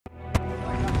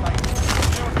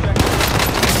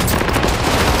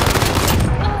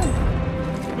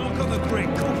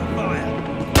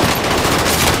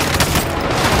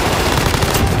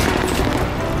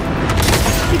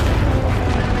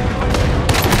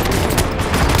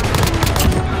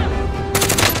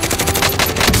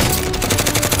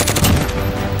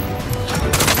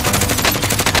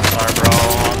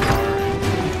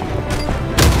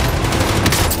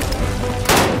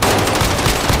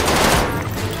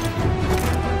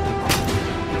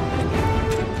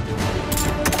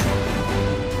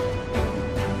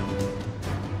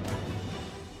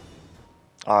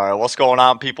Alright, what's going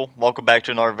on, people? Welcome back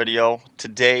to another video.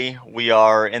 Today we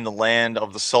are in the land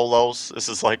of the solos. This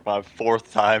is like my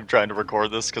fourth time trying to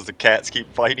record this because the cats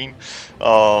keep fighting.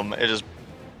 It is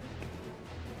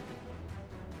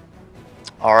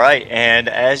Alright, and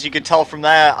as you can tell from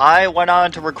that, I went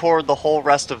on to record the whole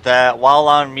rest of that while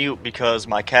on mute because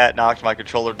my cat knocked my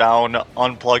controller down,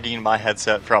 unplugging my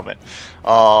headset from it.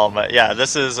 Yeah,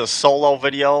 this is a solo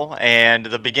video, and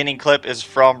the beginning clip is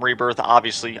from Rebirth,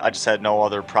 obviously. I just had no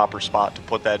other proper spot to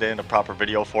put that in, a proper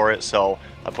video for it, so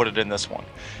I put it in this one.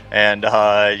 And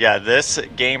yeah, this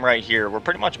game right here, we're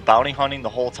pretty much bounty hunting the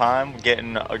whole time,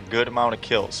 getting a good amount of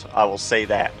kills, I will say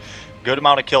that. Good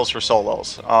amount of kills for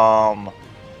solos.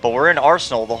 But we're in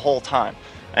Arsenal the whole time.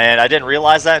 And I didn't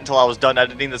realize that until I was done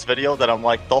editing this video, that I'm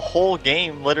like, the whole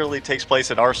game literally takes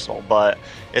place in Arsenal. But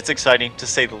it's exciting, to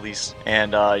say the least.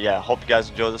 And yeah, hope you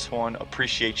guys enjoy this one.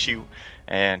 Appreciate you.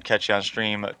 And catch you on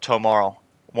stream tomorrow,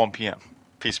 1 p.m.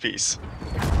 Peace, peace.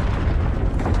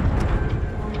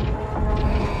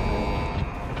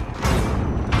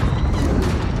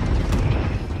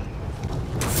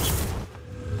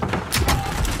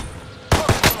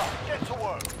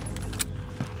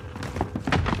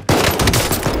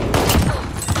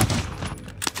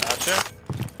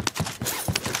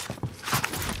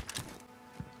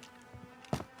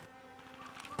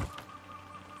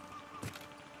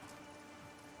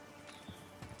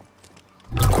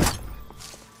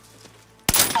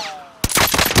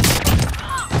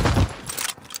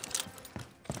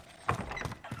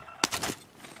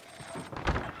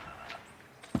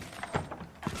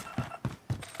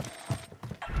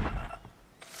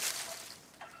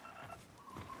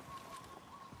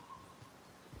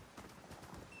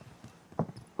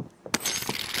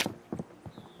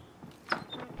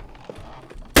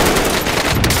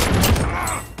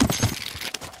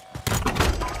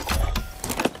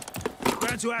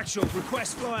 To actual,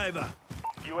 request flyover.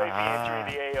 UAV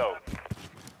entering the AO.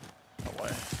 No way.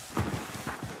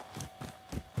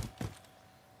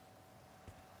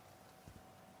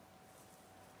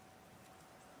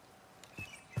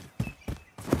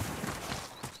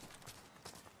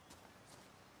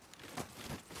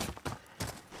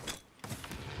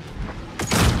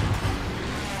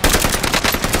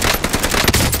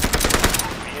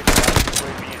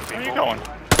 Where are you going?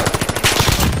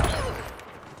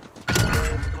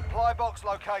 Box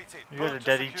located. You got a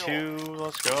Daddy 2,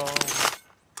 let's go.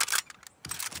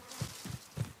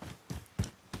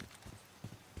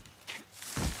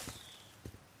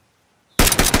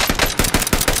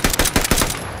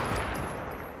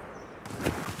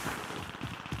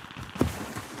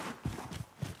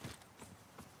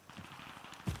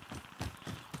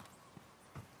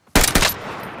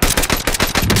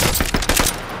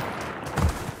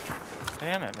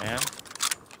 Damn it, man.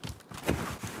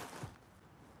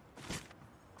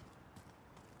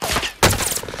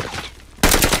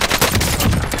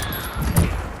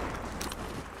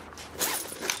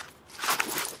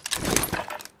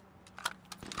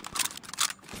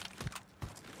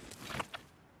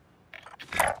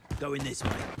 Going this way.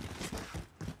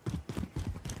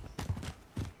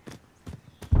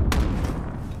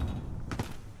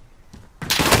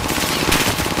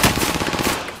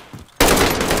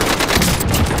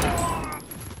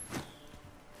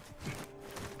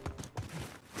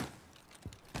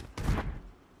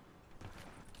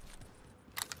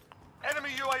 Enemy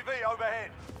UAV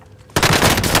overhead.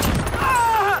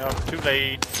 Oh, too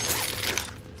late.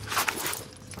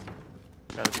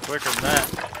 Gotta be quicker than that.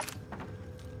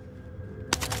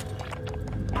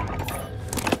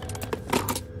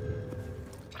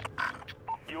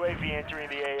 UAV entering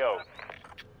the AO.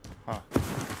 Huh.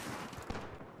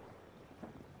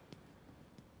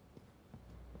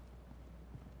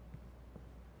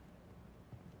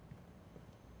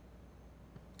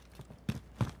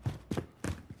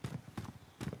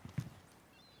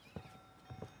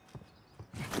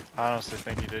 I honestly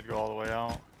think he did go all the way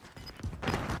out.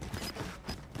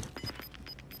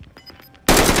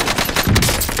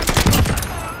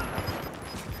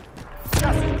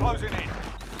 Gas is closing in.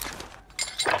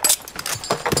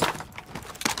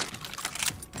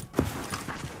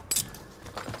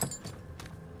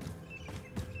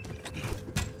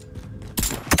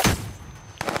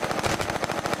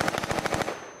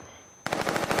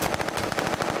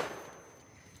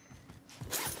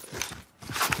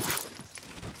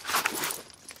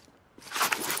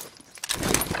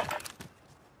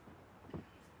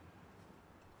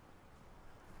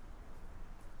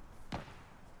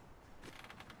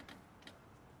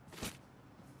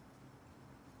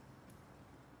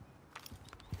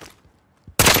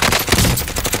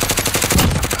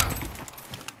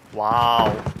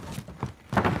 Wow.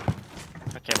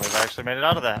 I actually made it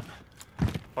out of that.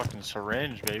 Fucking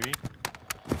syringe, baby.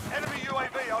 Enemy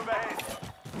UAV overhead.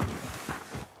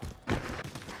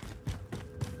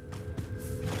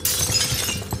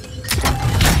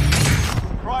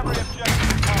 Primary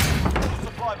objective is covered. All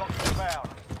supply boxes found.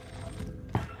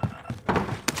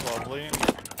 Lovely.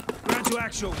 Ground to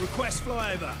actual. Request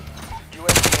flyover.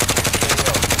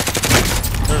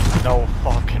 There's no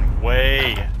fucking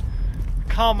way.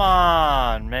 Come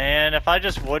on, man. If I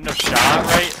just wouldn't have shot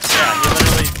right. Yeah, he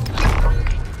literally.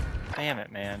 Damn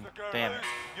it, man. Damn it.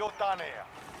 You're done here.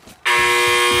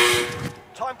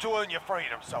 Time to earn your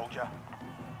freedom, soldier.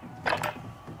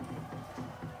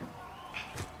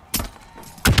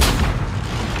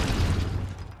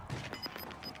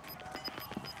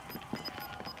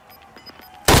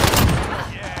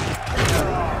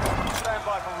 Stand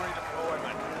by for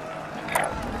redeployment.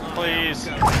 Please.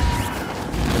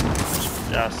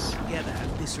 Yes. Get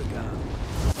that. Disregard.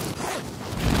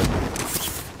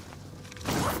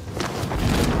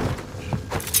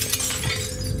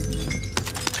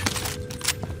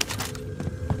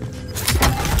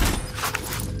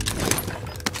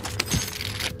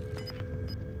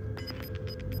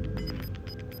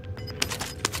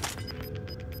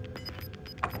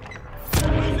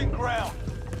 Losing ground.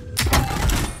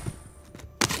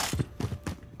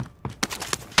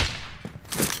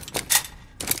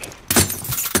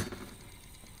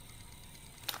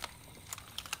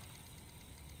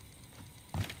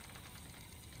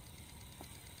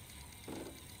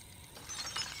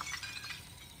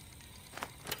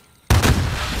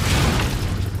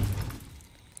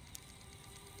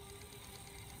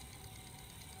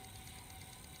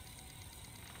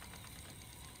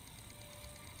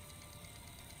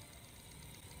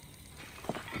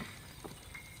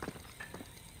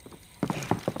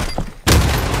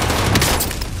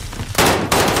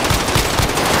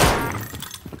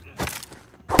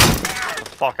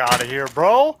 Fuck out of here,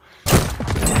 bro.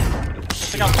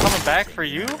 Think I'm coming back for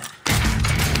you?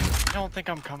 You don't think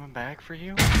I'm coming back for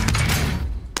you?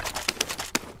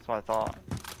 That's what I thought.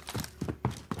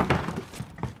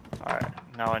 Alright,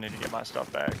 now I need to get my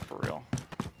stuff back for real.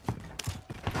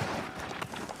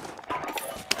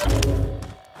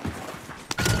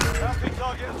 Bounty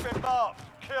target has been marked.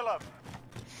 Kill him.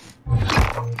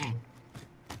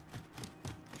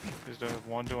 Is there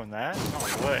one doing that?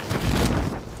 No way.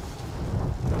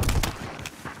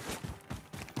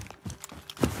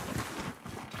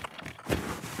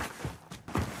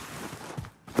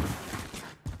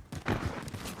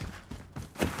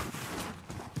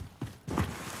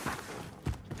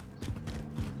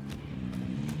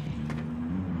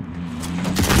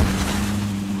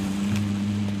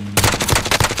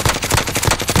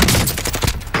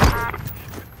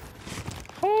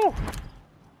 Whew.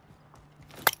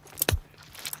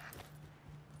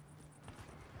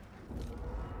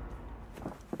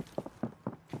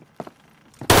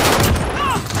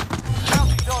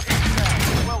 Bounty target is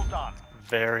down. Well done.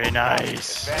 Very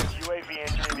nice. Advanced UAV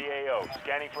entering the AO.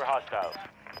 Scanning for hostiles.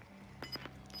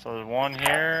 So there's one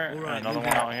here, All right, and another move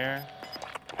one out. out here.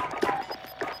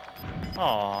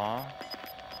 Aww.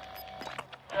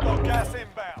 Got gas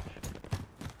inbound.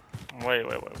 Wait.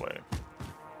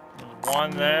 There's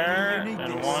one there,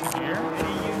 and one here.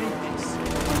 Any uniqueness?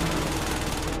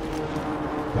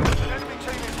 Enemy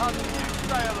team is hunting you.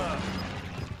 Stay alert.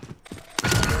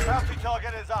 Bounty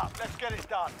target is up. Let's get it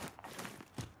done.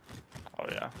 Oh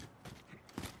yeah.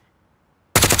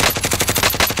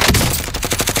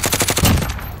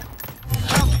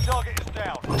 Bounty target is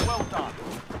down. Well done.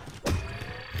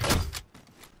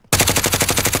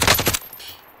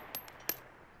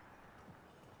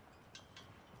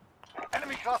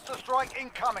 Enemy cluster strike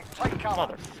incoming. Take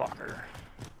cover. Motherfucker.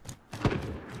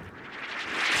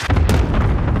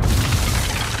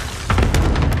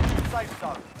 Safe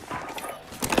zone.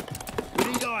 We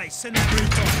need eyes. Send that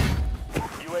roof on.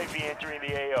 UAV entering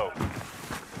the AO.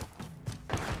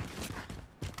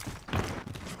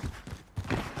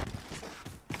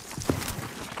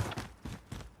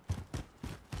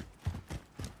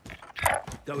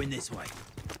 Going this way.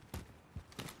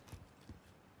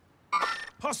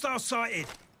 Hostile sighted.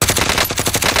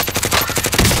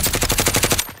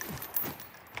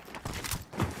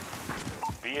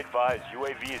 Be advised,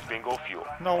 UAV is bingo fuel.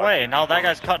 No way. Now that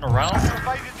guy's cutting around.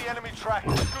 Evaded the enemy track.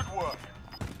 Good work.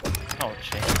 No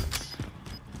chance.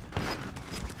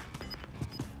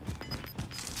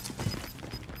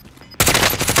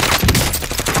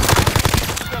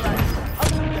 Still at it.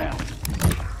 Hunt him down.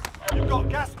 You've got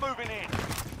gas moving in.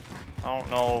 I don't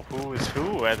know who is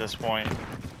who at this point.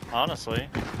 Honestly.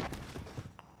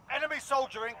 Enemy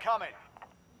soldier incoming.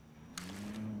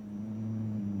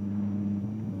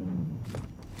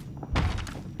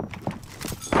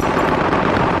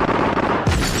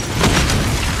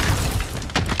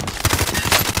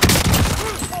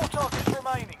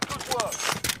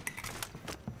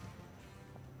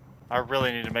 I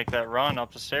really need to make that run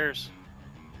up the stairs.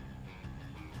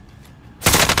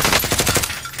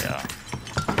 Yeah.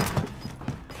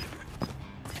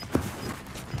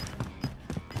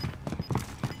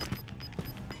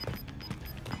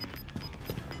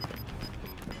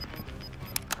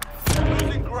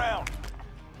 Losing ground.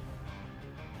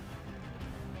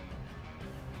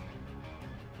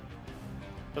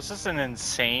 This is an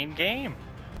insane game.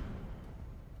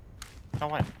 No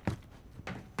way.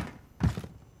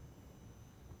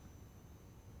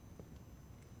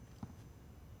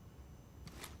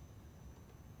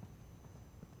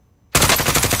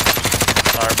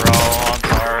 Sorry, bro. I'm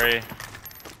sorry.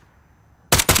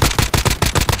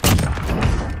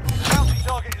 Bounty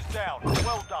target is down.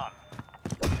 Well done.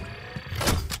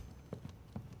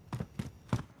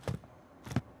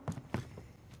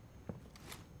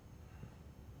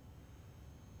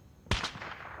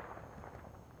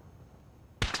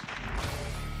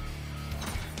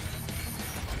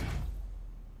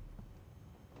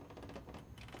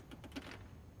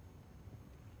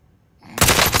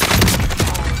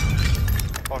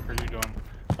 What the fuck are you doing?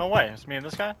 No way. It's me and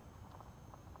this guy? Is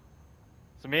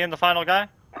it me and the final guy?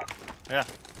 Yeah.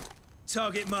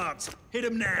 Target marked. Hit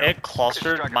him now. It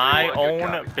clustered my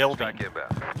own building.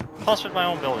 Clustered my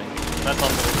own building. That's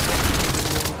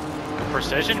unbelievable.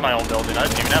 Precision my own building. I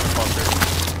didn't even have a cluster.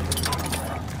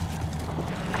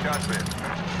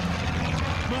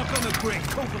 Mark on the brick.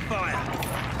 Call for fire.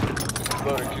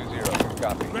 Loader 2-0.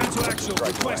 Copy. Ground to actual.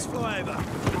 Request flyover.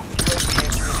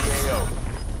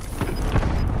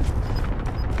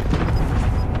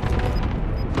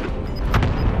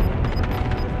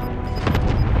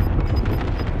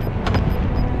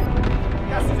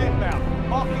 Gas is inbound.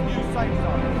 Marking new safe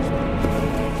zone.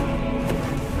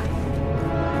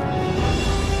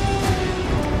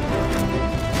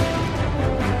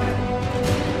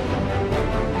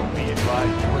 Be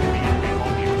advised, you will be in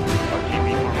remote use. RTB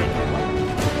formation.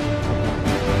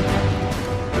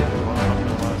 Mark on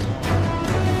the brick. Call for fire.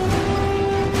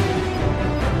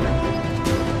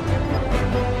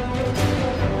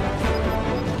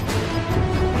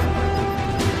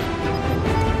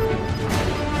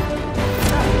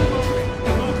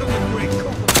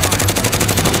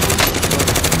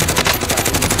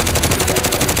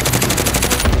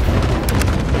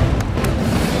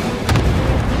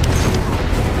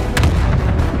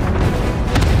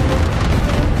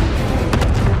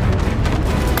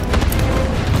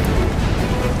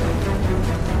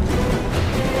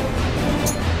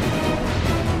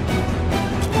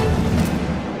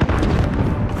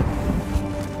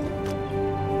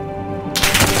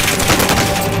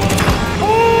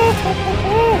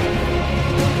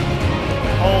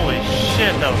 Holy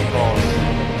shit, that was close.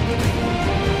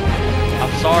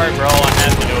 I'm sorry, bro. I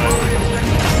had to do it.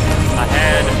 I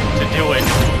had to do it.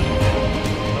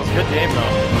 That was a good game, though.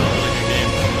 That was a really good game.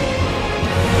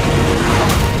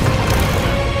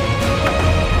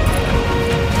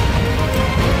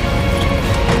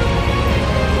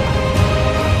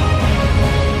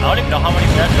 I don't even know how many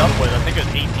we ended up with. I think it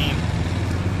was 18.